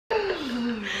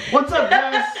What's up,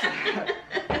 guys?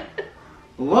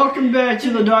 Welcome back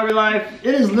to the Darby Life.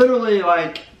 It is literally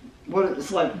like,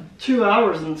 it's like 2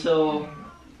 hours until...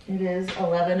 It is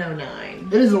 11:09.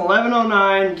 It is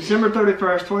 11:09, December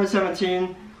 31st,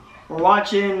 2017. We're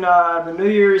watching the New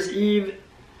Year's Eve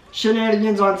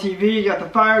shenanigans on TV. Got the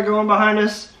fire going behind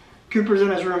us. Cooper's in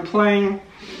his room playing.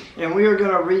 And we are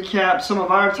going to recap some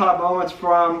of our top moments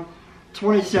from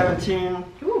 2017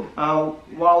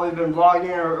 while we've been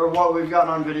vlogging or what we've gotten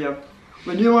on video.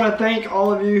 We do want to thank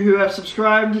all of you who have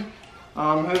subscribed,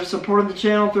 who have supported the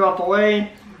channel throughout the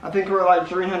way. I think we're like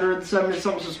 370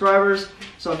 something subscribers,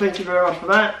 so thank you very much for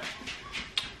that.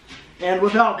 And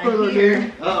without further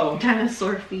ado,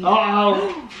 Dinosaur feet.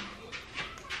 oh,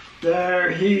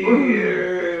 they're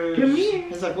here. Come here.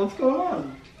 He's like, what's going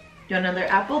on? You want another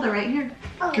apple? They're right here.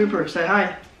 Oh. Cooper, say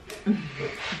hi.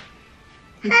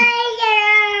 Hi.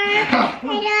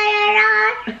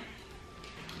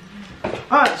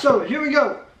 Alright, so here we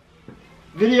go.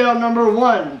 Video number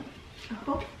 1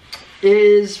 Oh.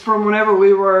 is from whenever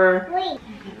we were...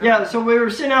 Yeah, so we were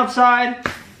sitting outside.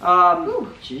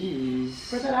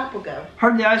 Jeez. Where'd that apple go?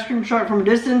 Heard the ice cream truck from a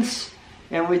distance,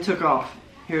 and we took off.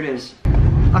 Here it is.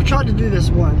 I've tried to do this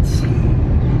once.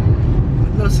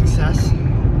 With no success.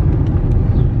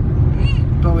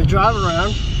 But we drive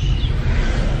around,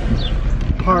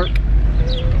 park,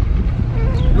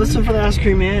 listen for the ice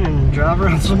cream man, and drive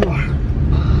around some more.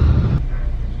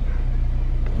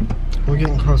 We're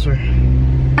getting closer.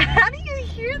 How do you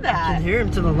hear I that? can hear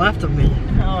him to the left of me.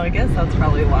 Oh, I guess that's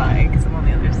probably why, because I'm on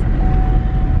the other side.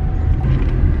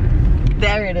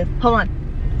 There it is. Hold on.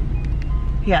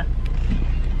 Yeah.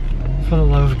 For the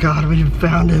love of God, we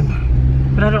found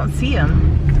him. But I don't see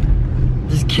him.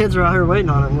 These kids are out here waiting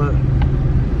on him, look.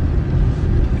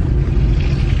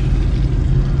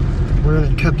 We're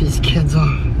gonna cut these kids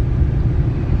off.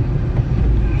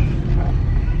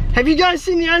 Have you guys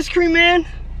seen the ice cream man?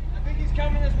 I think he's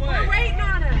coming this way. We're waiting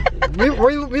on him.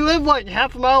 we live like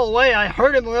half a mile away. I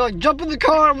heard him and we're like, jump in the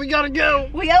car and we gotta go.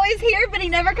 We always hear, but he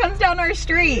never comes down our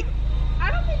street.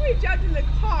 I don't think we jumped in the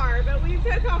car, but we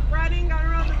took off running, got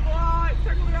around the block,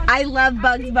 circled around. I love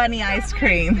Bugs Bunny ice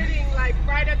cream. Sitting like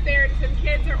right up there, and some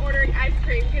kids are ordering ice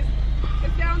cream because the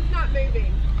sound's not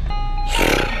moving.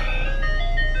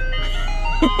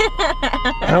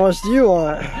 How much do you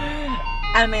want?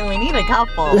 I mean, we need a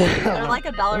couple. They're like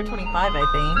 $1.25, I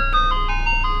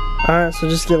think. Alright, so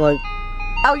just get like...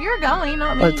 Oh, you're going,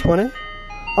 not me. Like 20?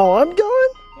 Oh, I'm going?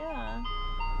 Yeah.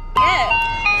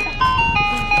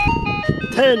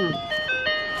 10. Is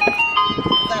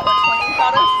that what 20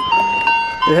 got us?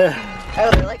 Yeah. Oh,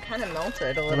 they're like kind of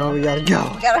melted a little. Now we gotta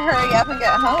go. We gotta hurry up and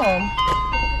get home.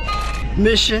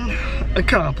 Mission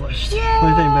accomplished. Yay! What do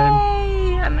you think, babe?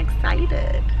 I'm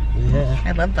excited. Yeah.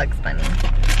 I love Bugs Bunny.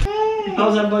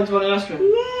 How's that Bugs Bunny ice cream?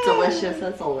 Delicious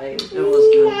as always. It was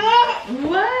good.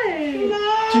 What?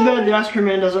 Too bad the ice cream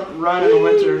man doesn't run in the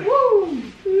winter.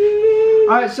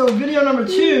 Alright, so video number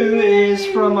 2 is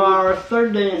from our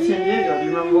 3rd day in San Diego. Do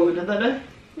you remember what we did that day?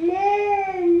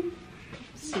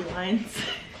 Sea lions.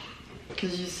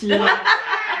 Because you see it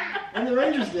in the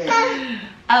Rangers game.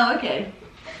 Oh, okay.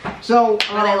 So,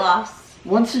 But I lost.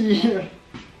 once a year.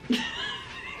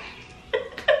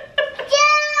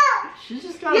 She's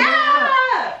just got to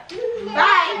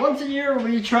Bye. Once a year,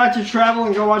 we try to travel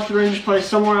and go watch the Rangers play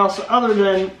somewhere else other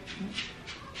than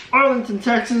Arlington,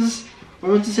 Texas. We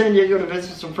went to San Diego to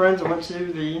visit some friends and went to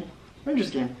the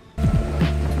Rangers game.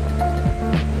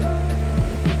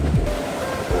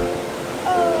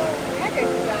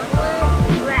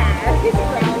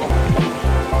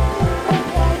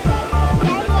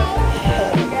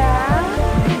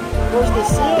 Where's the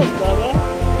seals, Bubba?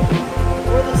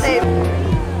 Where are the seals?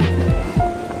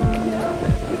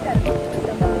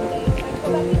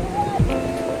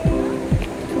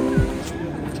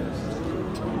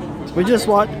 We just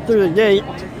walked through the gate,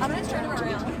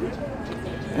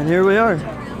 and here we are.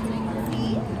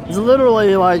 It's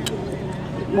literally like,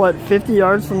 what, 50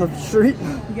 yards from the street?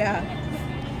 Yeah.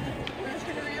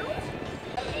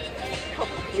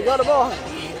 We got a ball.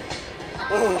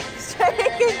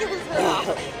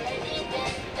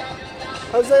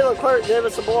 Jose Leclerc gave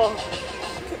us a ball.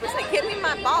 Cooper's like, give me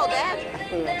my ball, Dad.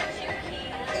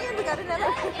 And we got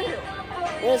another.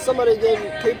 And somebody gave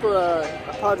Cooper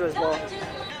a Padres ball.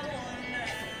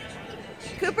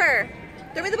 Cooper,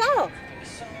 throw me the ball.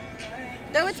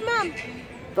 Throw it to Mom.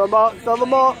 Throw the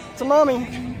ball to Mommy.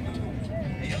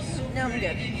 No, I'm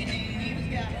good.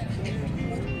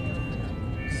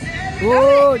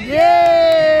 Whoa, yay!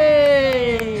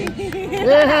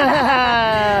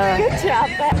 Yeah! Good job,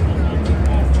 Beth.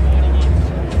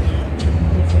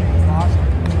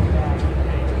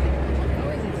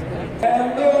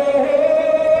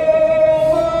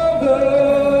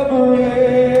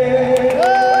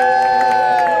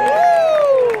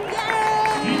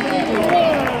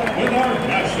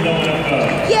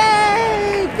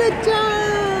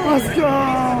 Let's go!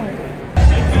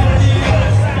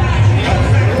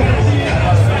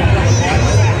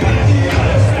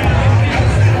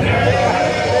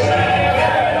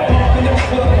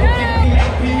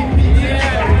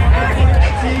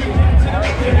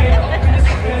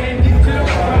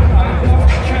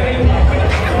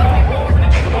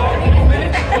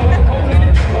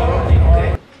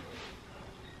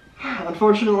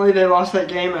 Unfortunately, they lost that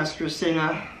game as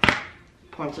Christina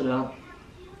pointed out.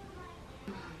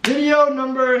 Video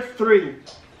number 3.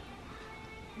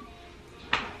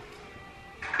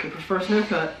 Cooper's first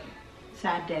haircut.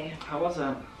 Sad day. How was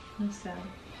that? That's sad.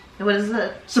 What is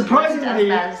it?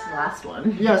 Surprisingly, as bad as the last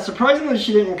one. Yeah, surprisingly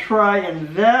she didn't cry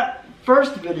in that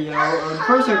first video, or the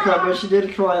first haircut, but she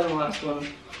did cry in the last one.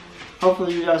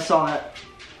 Hopefully you guys saw it.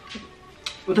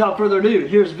 Without further ado,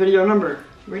 here's video number.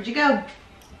 Where'd you go?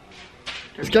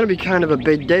 It's gonna be kind of a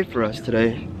big day for us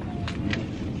today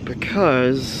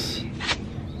because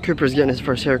Cooper's getting his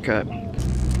first haircut.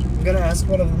 I'm gonna ask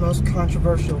one of the most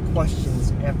controversial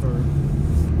questions ever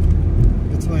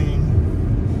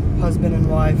between husband and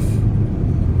wife,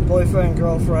 boyfriend,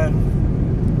 girlfriend,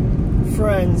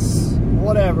 friends,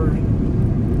 whatever.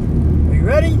 Are you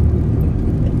ready?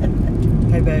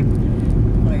 Hey babe.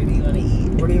 Where do you want to eat?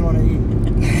 Where do you want to eat?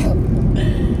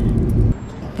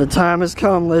 The time has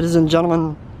come, ladies and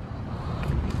gentlemen.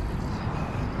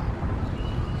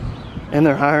 And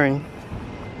they're hiring.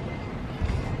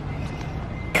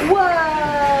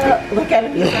 Whoa! Look at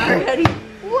him, he's already.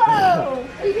 Whoa!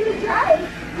 Are you gonna drive?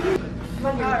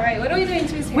 Alright, what are we doing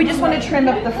to his hair? We just want to trim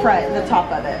up the front, the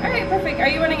top of it. Alright, perfect. Are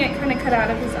you wanting it kind of cut out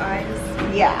of his eyes?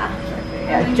 Yeah.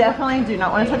 Yeah, definitely do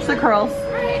not want to touch the curls.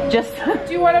 Just.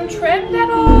 Do you want him trimmed at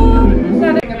all?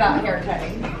 Not about hair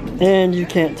cutting. And you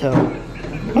can't tell.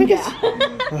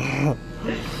 Yeah.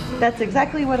 That's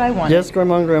exactly what I wanted. Yes,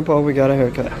 Grandma and Grandpa, we got a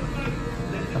haircut.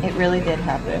 It really did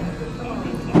happen.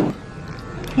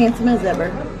 Handsome as ever.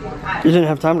 You didn't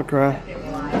have time to cry.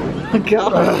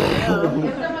 God.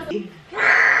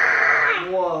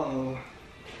 Whoa.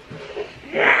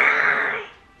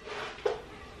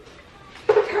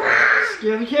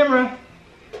 Scare the camera.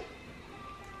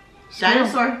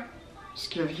 Dinosaur.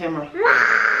 Scare the camera.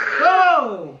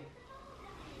 Oh!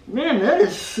 Man, that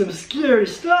is some scary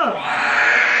stuff.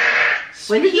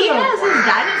 When he has his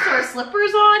dinosaur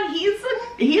slippers on,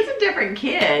 he's a different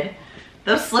kid.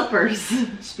 Those slippers.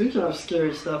 Speaking of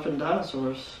scary stuff and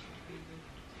dinosaurs,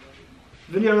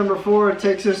 video number 4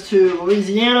 takes us to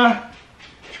Louisiana,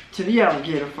 to the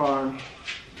alligator farm.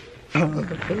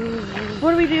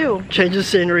 What do we do? Change of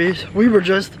scenery. We were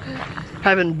just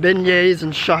having beignets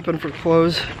and shopping for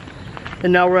clothes,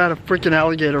 and now we're at a freaking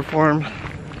alligator farm.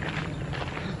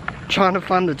 Trying to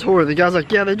find the tour. The guy's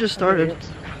like, yeah, they just started.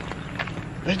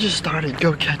 They just started.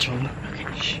 Go catch them. Okay,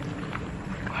 shh.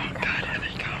 Oh God, here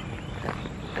they come.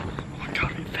 Oh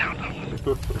God, we found them.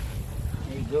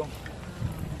 There you go.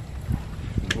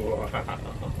 Wow.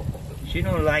 She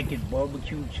don't like it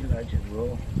barbecue. She likes it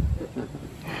raw.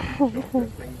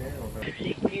 If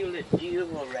they kill a deer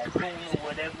or raccoon or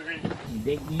whatever,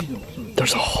 they eat them.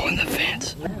 There's a hole in the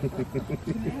fence.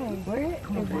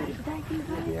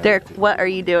 Derek, what are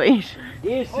you doing?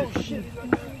 This is shit.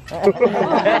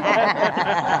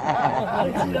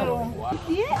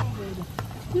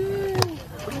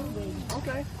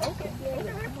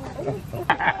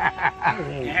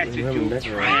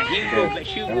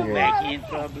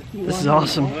 This is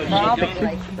awesome.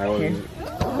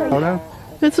 Photo?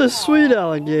 It's a sweet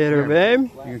alligator, babe. You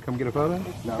gonna come get a photo?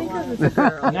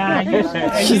 Nah, you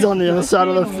said. She's on the other side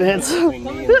of the fence.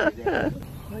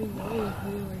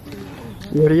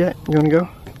 You ready yet? You wanna go?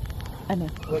 I know.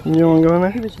 You wanna go in there?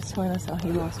 He was just telling us how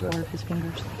he lost one of his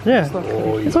fingers. Yeah.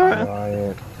 It's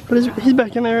alright. But he's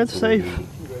back in there. It's safe.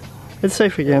 It's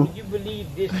safe again. You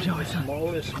believe this is the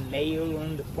smallest male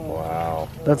on the farm? Wow.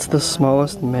 That's the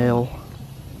smallest male.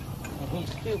 He's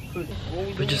still pretty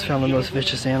old. We just found the most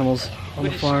vicious animals on the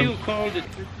But it's farm. still called it.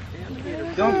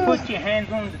 Don't put your hands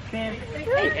on the fence.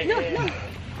 Hey, no.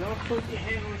 Don't put your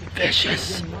hands on the fence.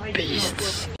 Vicious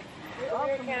beasts.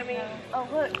 Oh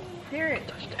look, Derek.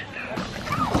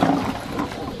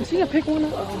 Is he gonna pick one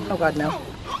up? Oh God, no.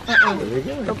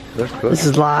 That's cool. This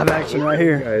is live action right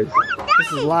here. Guys.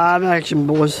 This is live action,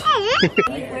 boys.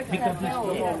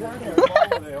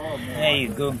 There you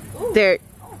go. Derek.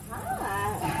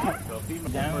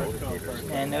 Down.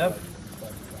 Stand up.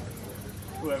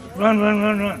 Run, run,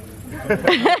 run, run.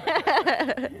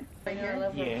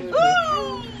 Yeah.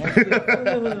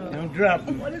 Don't drop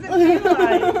him.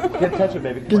 Get touch it,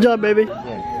 baby. Good job, baby.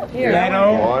 Right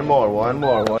on. One more.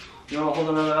 You want to hold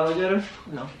another alligator?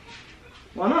 No.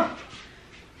 Why not?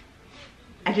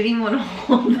 I didn't even want to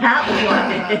hold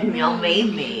that one. Y'all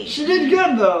made me. She did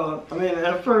good though. I mean,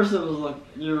 at first it was like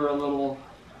you were a little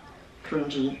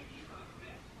cringy.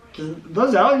 Cause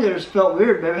those alligators felt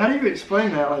weird, baby. How do you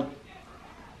explain that? Like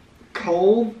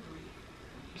cold,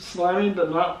 slimy, but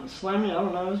not slimy. I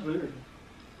don't know. It was weird.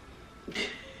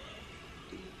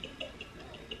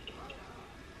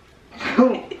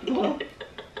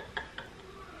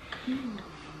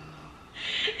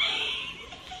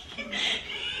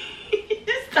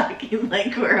 Just talking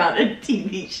like we're on a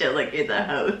TV show, like you're the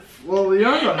host. Well, we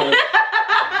are the host.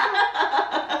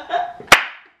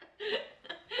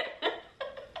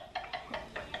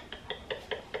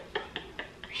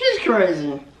 She's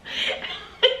crazy.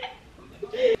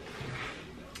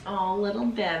 Oh, little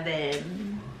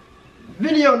Devin.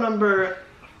 Video number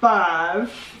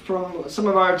 5 from some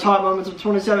of our top moments of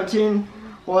 2017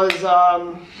 was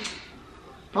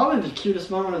probably the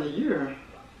cutest moment of the year.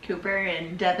 Cooper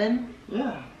and Devin.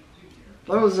 Yeah.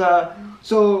 That was,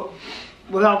 so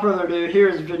without further ado,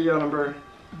 here's video number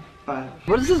 5.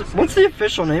 What is this? What's the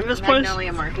official name of this place?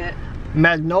 Magnolia Market.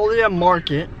 Magnolia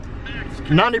Market.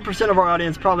 90% of our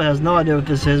audience probably has no idea what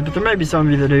this is, but there may be some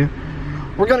of you that do.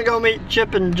 We're gonna go meet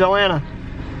Chip and Joanna.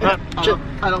 Chip,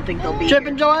 I don't think they'll be Chip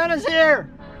and Joanna's here!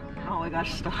 Oh my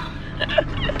gosh, stop. You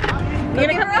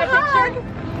gonna come for a picture?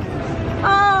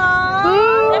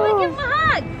 Aww. Let me give him a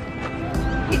hug.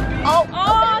 Oh.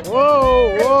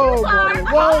 Whoa, whoa, buddy,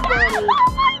 whoa, buddy, Oh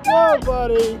my whoa, God.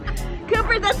 buddy.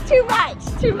 Cooper, that's too much.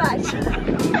 Too much.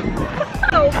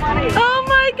 So funny. Oh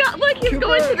my God. Look, he's Cooper.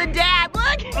 going to the dad.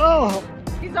 Look. Oh,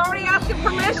 He's already asking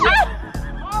permission.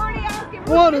 Already asking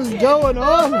permission. what is going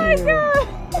on Oh here? my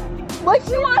God. Look,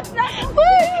 she wants Knuckles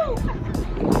too.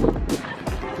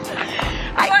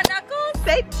 I want Knuckles.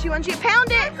 Babe, she wants you to pound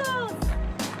it.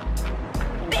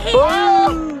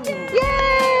 Boom.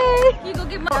 Yay. You go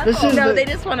give my This is No, the, they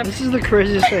just want to. This is the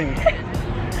craziest thing.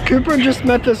 Cooper just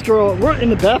met this girl. We're in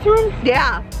the bathroom?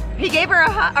 Yeah. He gave her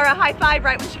a high five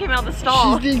right when she came out of the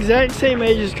stall. She's the exact same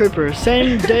age as Cooper.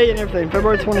 Same day and everything.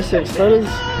 February 26th. That is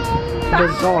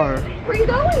bizarre. Where are you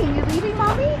going? You leaving,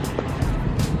 mommy?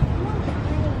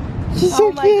 She's so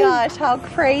Oh my cute. gosh, how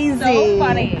crazy. So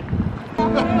funny.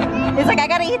 He's like, I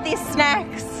gotta eat these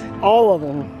snacks. All of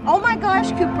them. Oh my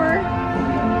gosh, Cooper.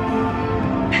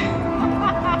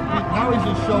 Now he's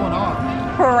just showing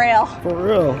off. For real. For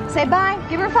real. Say bye.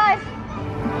 Give her a 5.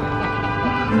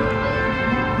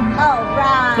 All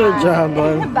right. Good job,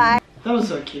 bud. Bye. That was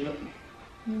so cute.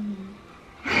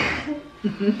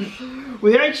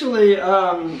 We actually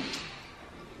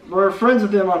were friends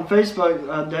with them on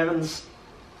Facebook.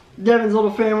 Devin's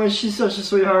little family. She's such a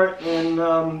sweetheart, and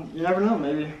you never know.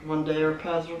 Maybe one day our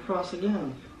paths will cross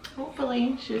again.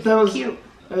 Hopefully, she's That was cute.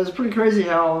 It was pretty crazy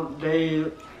how they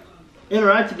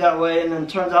interacted that way, and then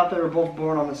turns out they were both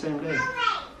born on the same day.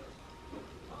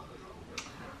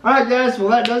 Alright guys, well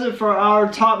that does it for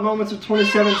our top moments of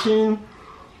 2017.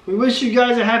 We wish you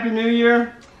guys a happy new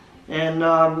year, and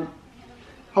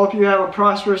hope you have a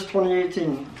prosperous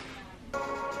 2018.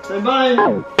 Say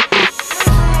bye!